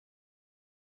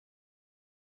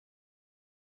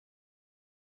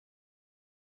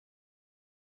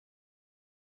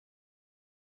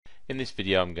In this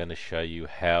video I'm going to show you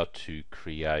how to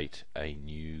create a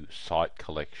new site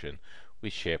collection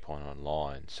with SharePoint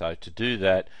Online. So to do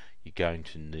that you're going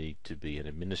to need to be an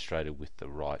administrator with the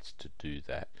rights to do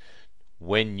that.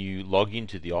 When you log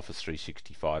into the Office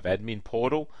 365 admin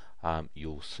portal,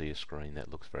 you'll see a screen that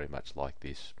looks very much like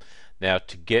this. Now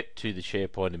to get to the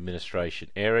SharePoint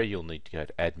administration area you'll need to go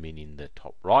to admin in the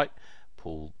top right,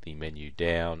 pull the menu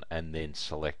down and then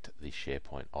select the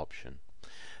SharePoint option.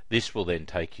 This will then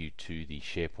take you to the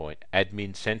SharePoint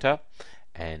Admin Center,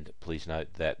 and please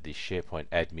note that the SharePoint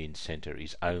Admin Center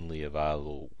is only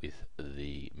available with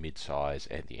the mid-size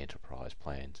and the enterprise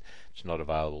plans. It's not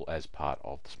available as part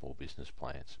of the small business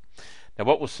plans. Now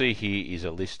what we'll see here is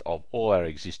a list of all our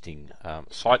existing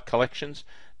site collections.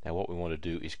 Now what we want to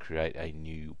do is create a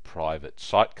new private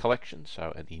site collection,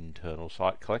 so an internal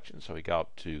site collection. So we go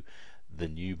up to the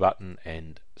new button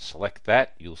and select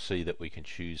that. You'll see that we can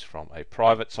choose from a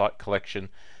private site collection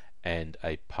and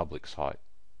a public site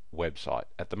website.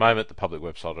 At the moment the public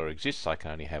website already exists, I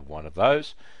can only have one of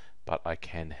those, but I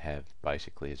can have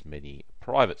basically as many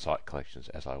private site collections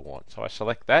as I want. So I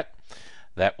select that.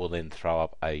 That will then throw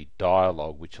up a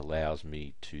dialog which allows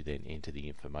me to then enter the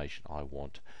information I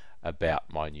want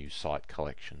about my new site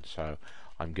collection. So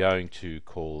I'm going to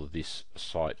call this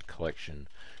site collection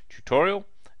tutorial,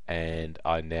 and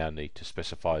I now need to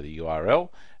specify the URL.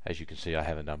 As you can see, I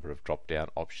have a number of drop down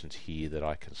options here that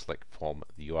I can select from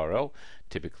the URL.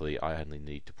 Typically I only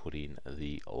need to put in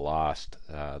the last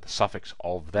the suffix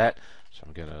of that, so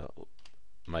I'm going to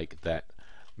make that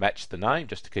match the name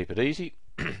just to keep it easy.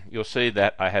 You'll see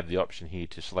that I have the option here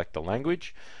to select the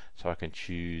language, so I can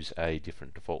choose a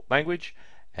different default language,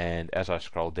 and as I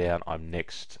scroll down I'm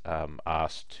next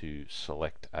asked to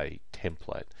select a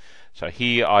template. So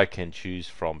here I can choose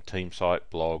from team site,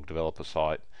 blog, developer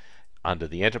site. Under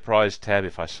the enterprise tab,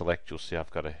 if I select, you'll see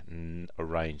I've got a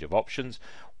range of options.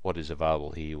 What is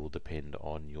available here will depend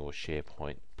on your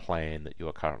SharePoint plan that you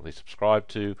are currently subscribed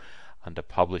to. Under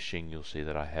publishing you'll see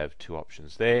that I have two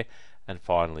options there, and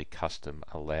finally custom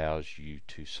allows you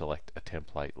to select a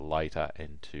template later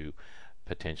and to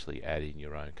potentially add in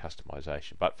your own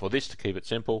customization. But for this, to keep it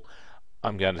simple,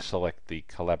 I'm going to select the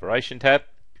collaboration tab,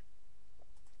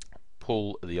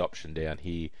 pull the option down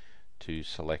here to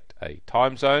select a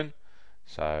time zone,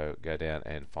 so go down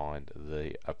and find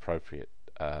the appropriate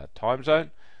time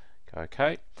zone.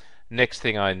 OK. Next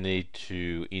thing I need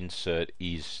to insert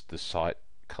is the site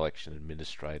collection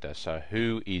administrator. So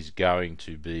who is going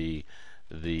to be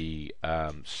the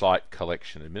site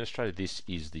collection administrator? This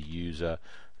is the user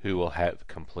who will have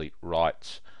complete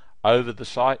rights over the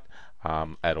site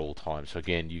at all times. So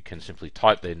again, you can simply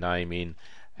type their name in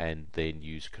and then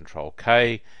use Control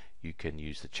K. You can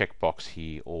use the checkbox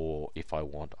here, or if I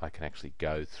want I can actually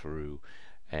go through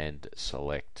and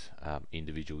select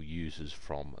individual users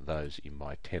from those in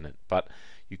my tenant. But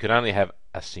you can only have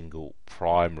a single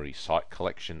primary site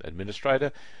collection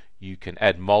administrator. You can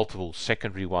add multiple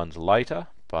secondary ones later,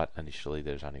 but initially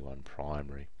there's only one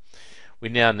primary. We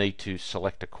now need to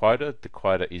select a quota. The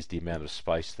quota is the amount of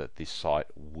space that this site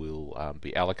will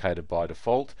be allocated by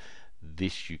default.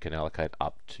 This you can allocate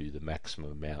up to the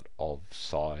maximum amount of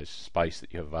size space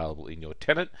that you have available in your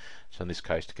tenant. So in this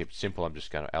case, to keep it simple, I'm just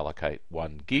going to allocate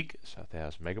 1 gig, so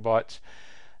 1000 megabytes.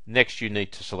 Next you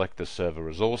need to select the server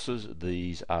resources.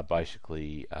 These are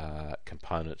basically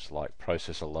components like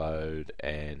processor load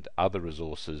and other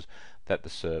resources that the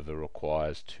server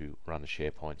requires to run a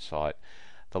SharePoint site.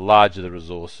 The larger the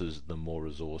resources, the more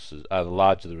resources, the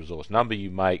larger the resource number you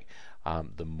make,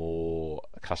 the more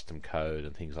custom code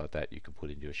and things like that you can put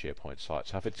into a SharePoint site.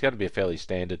 So if it's going to be a fairly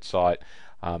standard site,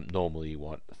 normally you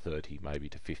want 30, maybe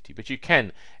to 50, but you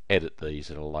can edit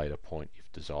these at a later point if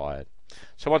desired.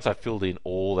 So once I've filled in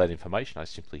all that information, I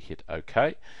simply hit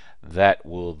OK. That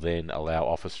will then allow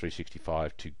Office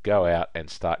 365 to go out and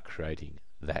start creating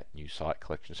that new site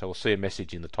collection. So we'll see a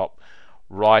message in the top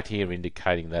right here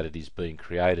indicating that it is being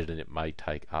created, and it may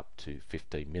take up to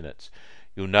 15 minutes.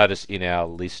 You'll notice in our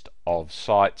list of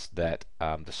sites that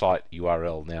the site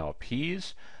URL now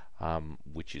appears,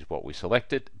 which is what we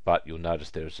selected, but you'll notice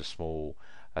there is a small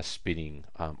spinning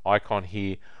icon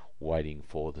here waiting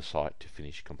for the site to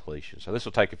finish completion. So this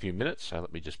will take a few minutes, so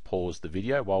let me just pause the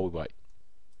video while we wait.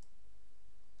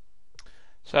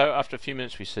 So after a few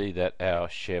minutes we see that our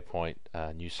SharePoint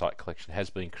new site collection has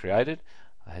been created.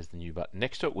 It has the new button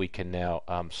next to it. We can now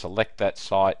select that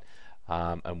site,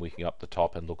 and we can go up the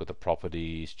top and look at the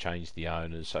properties, change the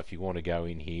owners. So if you want to go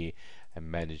in here and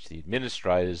manage the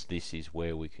administrators, this is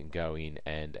where we can go in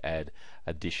and add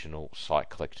additional site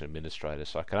collection administrators.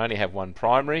 So I can only have one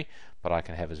primary, but I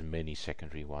can have as many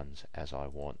secondary ones as I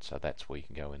want. So that's where you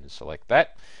can go in and select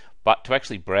that. But to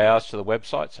actually browse to the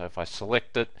website, so if I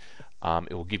select it,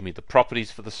 it will give me the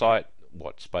properties for the site,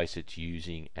 what space it's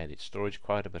using and its storage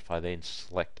quota. But if I then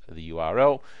select the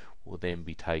URL, we'll then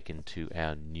be taken to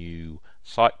our new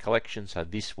site collection. So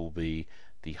this will be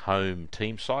the home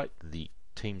team site, the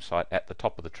team site at the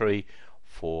top of the tree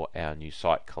for our new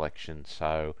site collection.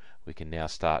 So we can now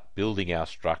start building our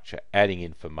structure, adding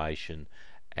information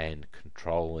and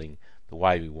controlling the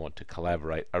way we want to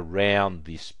collaborate around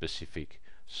this specific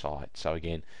site. So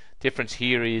again, difference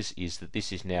here is that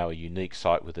this is now a unique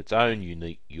site with its own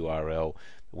unique URL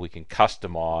that we can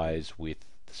customize with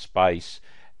space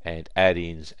and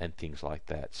add-ins and things like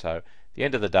that. So at the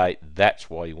end of the day, that's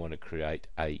why you want to create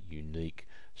a unique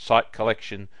site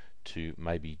collection to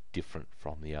maybe different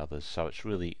from the others. So it's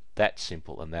really that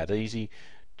simple and that easy.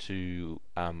 To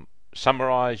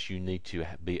summarize, you need to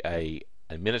be a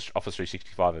Office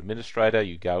 365 administrator.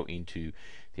 You go into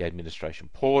the administration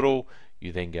portal,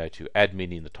 you then go to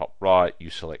admin in the top right, you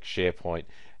select SharePoint,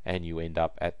 and you end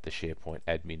up at the SharePoint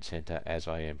admin center as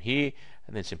I am here,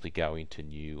 and then simply go into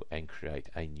new and create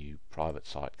a new private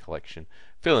site collection.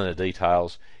 Fill in the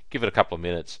details, give it a couple of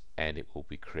minutes, and it will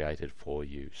be created for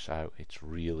you. So it's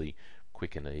really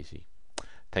quick and easy.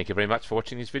 Thank you very much for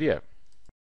watching this video.